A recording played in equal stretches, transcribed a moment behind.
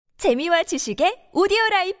재미와 지식의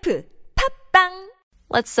오디오라이프 팝빵.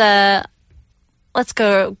 Let's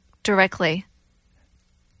go directly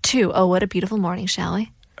to Oh What a Beautiful Morning, shall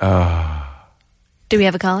we? Do we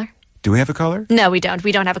have a caller? Do we have a caller? No, we don't.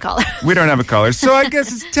 We don't have a caller. We don't have a caller, so I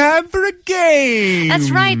guess it's time for a game.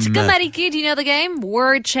 That's right. 끝말잇기. Do you know the game?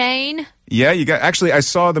 Word chain. Yeah, you got. Actually, I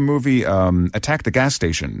saw the movie Attack the Gas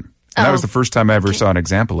Station. And that was the first time I ever saw an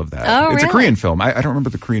example of that. Oh, it's really? a Korean film. I don't remember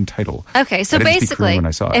the Korean title. Okay, so I didn't speak basically, Korean when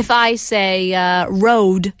I saw it. if I say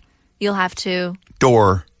road, you'll have to...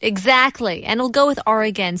 Door. Exactly. And we'll go with R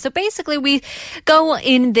again. So basically, we go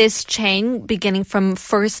in this chain beginning from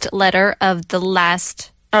first letter of the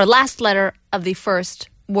last letter of the first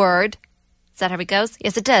word. Is that how it goes?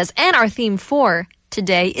 Yes, it does. And our theme for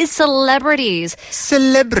today is celebrities.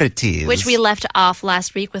 Celebrities. Which we left off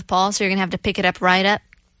last week with Paul, so you're going to have to pick it up right up.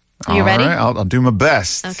 Are you ready? All right, I'll do my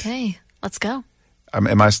best. Okay, let's go.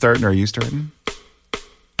 Am I starting or are you starting?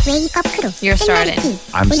 You're starting.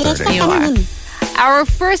 I'm starting. You are. Our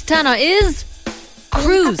first 단어 is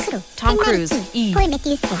Cruise. Tom Cruise. E.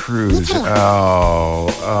 Cruise.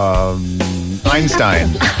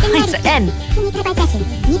 Einstein. N.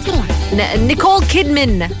 Nicole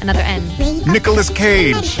Kidman. Another N. Nicolas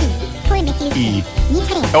Cage. E.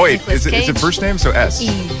 Oh wait, is it first name? So S. E.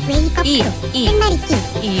 E. E.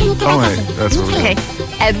 Oh wait, that's what Okay.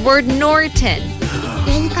 Edward Norton.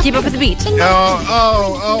 Keep up with the beat.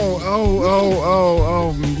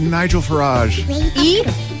 Nigel Farage. E.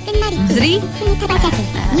 Three.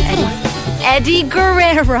 Eddie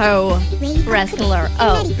Guerrero. Wrestler.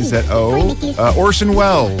 O. Is that O? Orson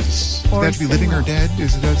Welles. Would that be living or dead?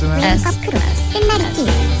 Is that S.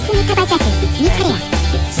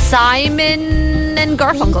 Simon and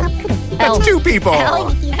Garfunkel. That's two people. L.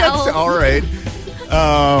 That's all right.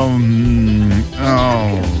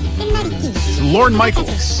 Lorne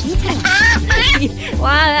Michaels.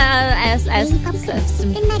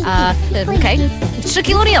 Okay.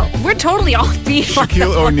 Shaquille O'Neal. We're totally off beat.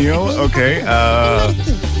 Shaquille O'Neal. Okay.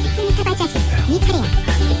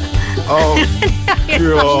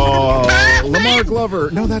 Lamar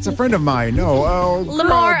Glover. No, that's a friend of mine. No.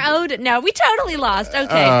 Lamar Odom. No, we totally lost.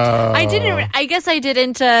 Okay. I guess I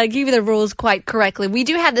didn't give you the rules quite correctly. We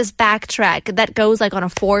do have this backtrack that goes like on a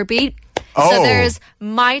 4-beat. Oh. So there's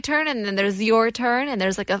my turn and then there's your turn and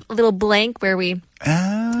there's like a little blank where we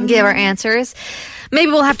give our answers.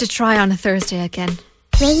 Maybe we'll have to try on a Thursday again.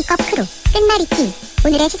 웨이크업 크루 끝말잇기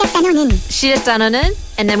오늘의 시작 단어는 시작 단어는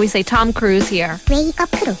and then we say Tom Cruise here.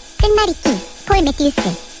 웨이크업 크루 끝말잇기 폴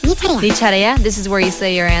매튜스 네 차례야. 네 차례야. This is where you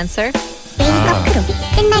say your answer. 웨이크업 크루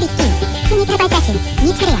끝말잇기 순위 타발자신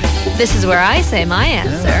네 차례야. This is where I say my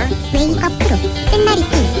answer. 웨이크업 크루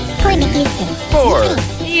끝말잇기 폴 매튜스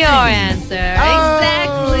 4. Your answer.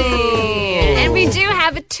 Exactly. And we do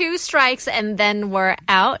have 2 strikes and then we're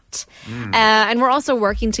out. And we're also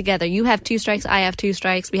working together. You have 2 strikes. I have 2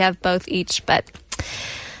 strikes. We have both each, but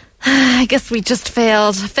I guess we just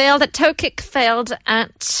failed. Failed at toe kick. Failed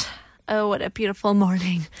at... Oh, what a beautiful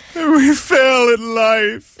morning. We fail at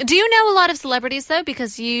life. Do you know a lot of celebrities, though?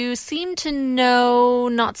 Because you seem to know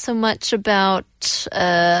not so much about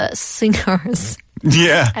singers.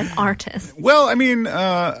 Yeah. And artists. Well, I mean,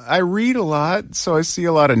 I read a lot, so I see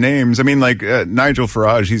a lot of names. I mean, like Nigel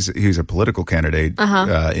Farage, he's a political candidate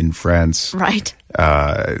in France. Right.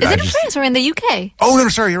 Is it in France or in the UK? Oh, no,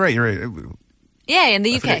 sorry, you're right. Yeah, in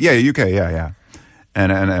the UK. Yeah, UK, yeah.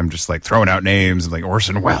 And I'm just like throwing out names like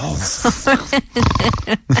Orson Welles. Well,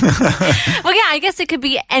 yeah, I guess it could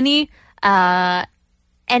be any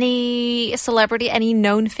celebrity, any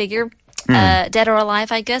known figure, dead or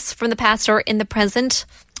alive, I guess, from the past or in the present.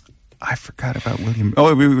 I forgot about William.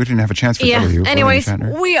 Oh, we didn't have a chance for W. Anyways,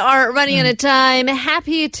 we are running out of time.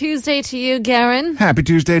 Happy Tuesday to you, Garen. Happy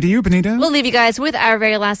Tuesday to you, Benita. We'll leave you guys with our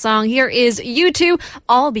very last song. Here is U2,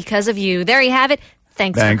 All Because of You. There you have it.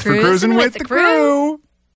 Thanks for cruising with the crew.